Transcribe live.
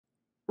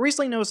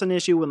Recently noticed an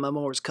issue with my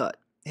mower's cut.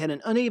 It had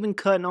an uneven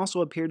cut and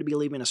also appeared to be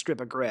leaving a strip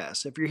of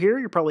grass. If you're here,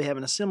 you're probably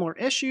having a similar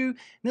issue.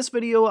 In this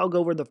video, I'll go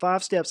over the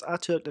 5 steps I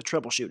took to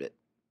troubleshoot it.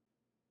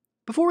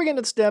 Before we get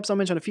into the steps, I'll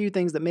mention a few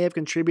things that may have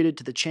contributed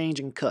to the change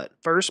in cut.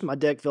 First, my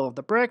deck fell off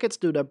the brackets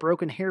due to a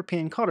broken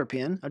hairpin cotter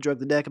pin. I drug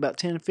the deck about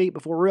 10 feet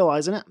before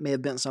realizing it may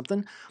have bent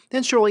something.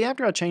 Then shortly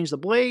after, I changed the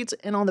blades,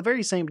 and on the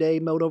very same day,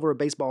 mowed over a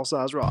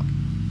baseball-sized rock.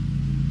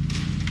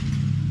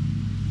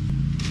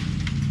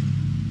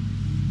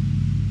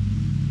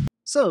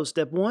 So,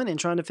 step 1 in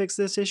trying to fix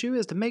this issue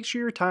is to make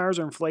sure your tires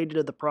are inflated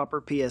to the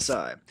proper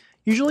PSI.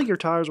 Usually your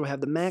tires will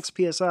have the max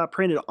PSI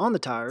printed on the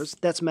tires.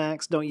 That's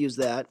max, don't use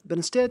that, but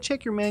instead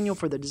check your manual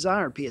for the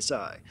desired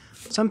PSI.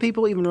 Some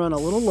people even run a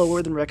little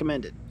lower than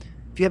recommended.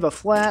 If you have a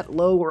flat,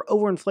 low, or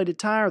overinflated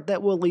tire,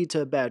 that will lead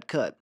to a bad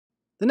cut.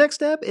 The next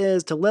step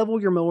is to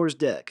level your mower's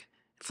deck.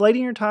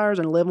 Inflating your tires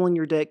and leveling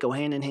your deck go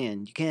hand in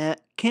hand. You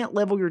can't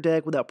level your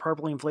deck without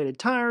properly inflated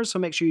tires, so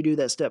make sure you do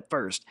that step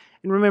first.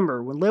 And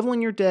remember, when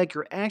leveling your deck,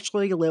 you're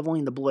actually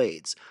leveling the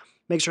blades.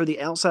 Make sure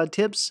the outside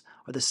tips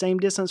are the same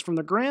distance from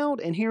the ground,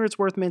 and here it's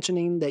worth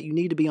mentioning that you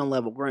need to be on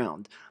level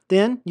ground.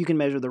 Then, you can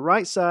measure the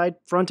right side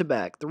front to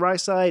back. The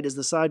right side is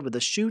the side with the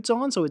chutes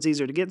on, so it's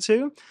easier to get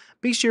to.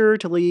 Be sure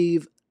to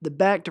leave the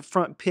back to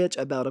front pitch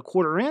about a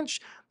 1/4 inch.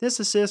 This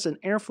assists in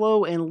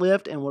airflow and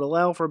lift and would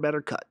allow for a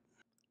better cut.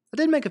 I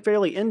did make a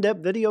fairly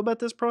in-depth video about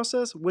this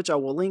process, which I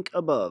will link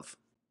above.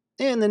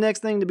 And the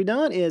next thing to be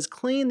done is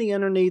clean the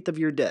underneath of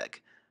your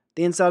deck.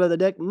 The inside of the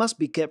deck must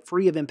be kept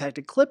free of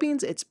impacted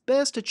clippings. It's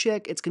best to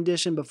check its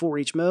condition before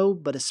each mow,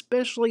 but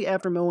especially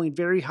after mowing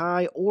very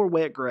high or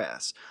wet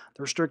grass.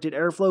 The restricted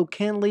airflow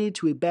can lead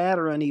to a bad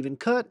or uneven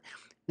cut,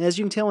 and as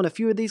you can tell in a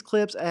few of these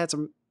clips, I had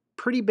some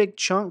pretty big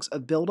chunks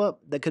of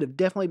buildup that could have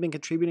definitely been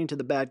contributing to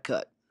the bad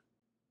cut.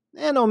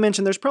 And I'll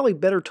mention there's probably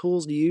better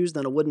tools to use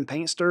than a wooden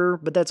paint stirrer,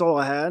 but that's all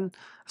I had.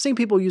 I've seen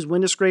people use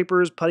window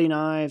scrapers, putty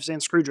knives,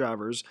 and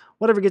screwdrivers.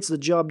 Whatever gets the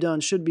job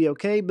done should be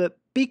okay, but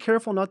be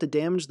careful not to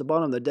damage the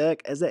bottom of the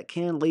deck, as that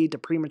can lead to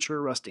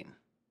premature rusting.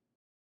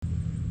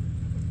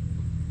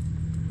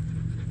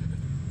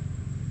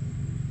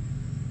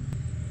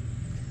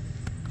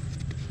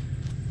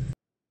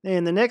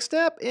 And the next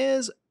step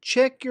is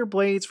check your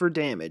blades for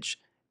damage.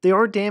 If they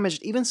are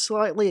damaged even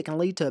slightly, it can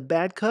lead to a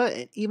bad cut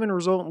and even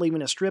result in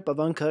leaving a strip of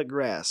uncut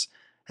grass.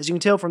 As you can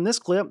tell from this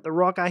clip, the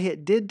rock I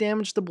hit did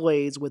damage the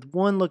blades, with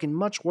one looking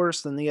much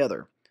worse than the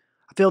other.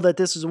 I feel that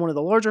this is one of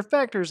the larger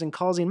factors in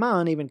causing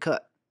my uneven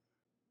cut.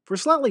 For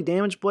slightly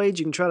damaged blades,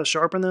 you can try to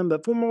sharpen them,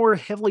 but for more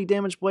heavily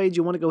damaged blades,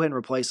 you want to go ahead and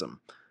replace them.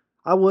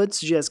 I would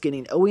suggest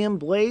getting OEM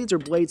blades or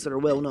blades that are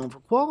well known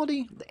for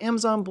quality. The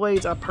Amazon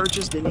blades I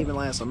purchased didn't even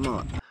last a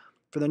month.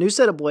 For the new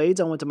set of blades,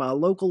 I went to my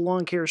local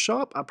lawn care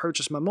shop I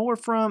purchased my mower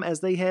from,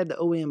 as they had the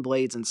OEM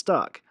blades in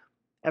stock.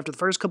 After the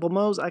first couple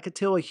mows, I could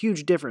tell a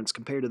huge difference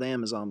compared to the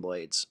Amazon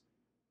blades.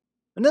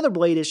 Another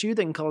blade issue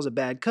that can cause a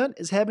bad cut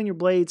is having your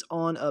blades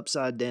on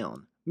upside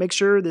down. Make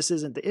sure this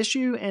isn't the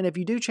issue, and if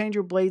you do change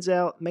your blades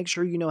out, make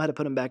sure you know how to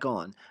put them back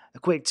on. A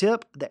quick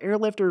tip, the air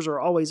lifters are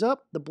always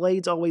up, the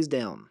blades always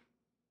down.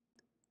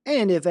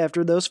 And if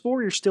after those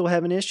 4 you're still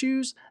having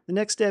issues, the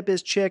next step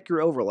is check your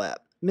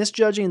overlap.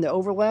 Misjudging the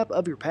overlap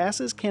of your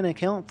passes can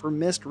account for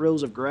missed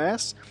rows of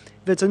grass.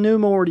 If it's a new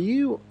mower to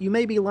you, you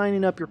may be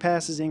lining up your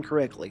passes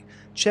incorrectly.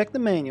 Check the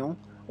manual,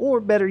 or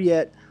better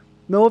yet,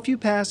 mow a few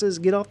passes,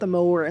 get off the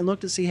mower, and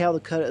look to see how the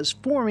cut is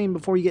forming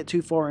before you get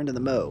too far into the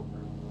mow.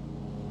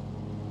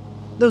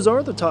 Those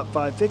are the top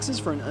 5 fixes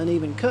for an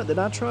uneven cut that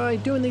I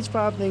tried. Doing these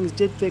 5 things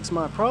did fix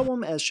my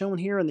problem, as shown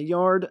here in the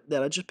yard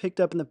that I just picked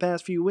up in the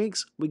past few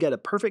weeks. We got a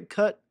perfect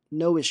cut,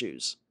 no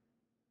issues.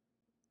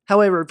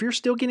 However, if you're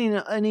still getting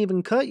an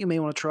uneven cut, you may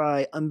want to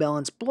try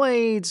unbalanced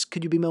blades.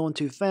 Could you be mowing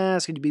too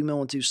fast? Could you be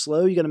mowing too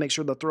slow? You got to make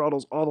sure the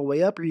throttle's all the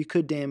way up, or you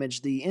could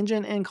damage the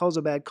engine and cause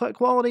a bad cut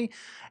quality.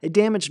 A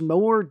damaged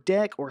mower,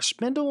 deck, or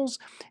spindles.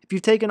 If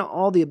you've taken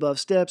all the above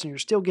steps and you're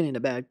still getting a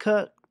bad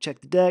cut,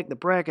 check the deck, the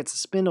brackets, the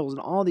spindles,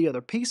 and all the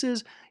other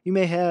pieces. You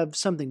may have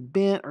something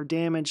bent or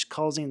damaged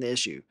causing the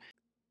issue.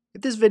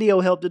 If this video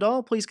helped at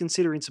all, please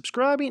consider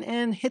subscribing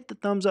and hit the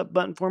thumbs up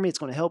button for me. It's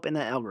going to help in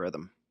that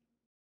algorithm.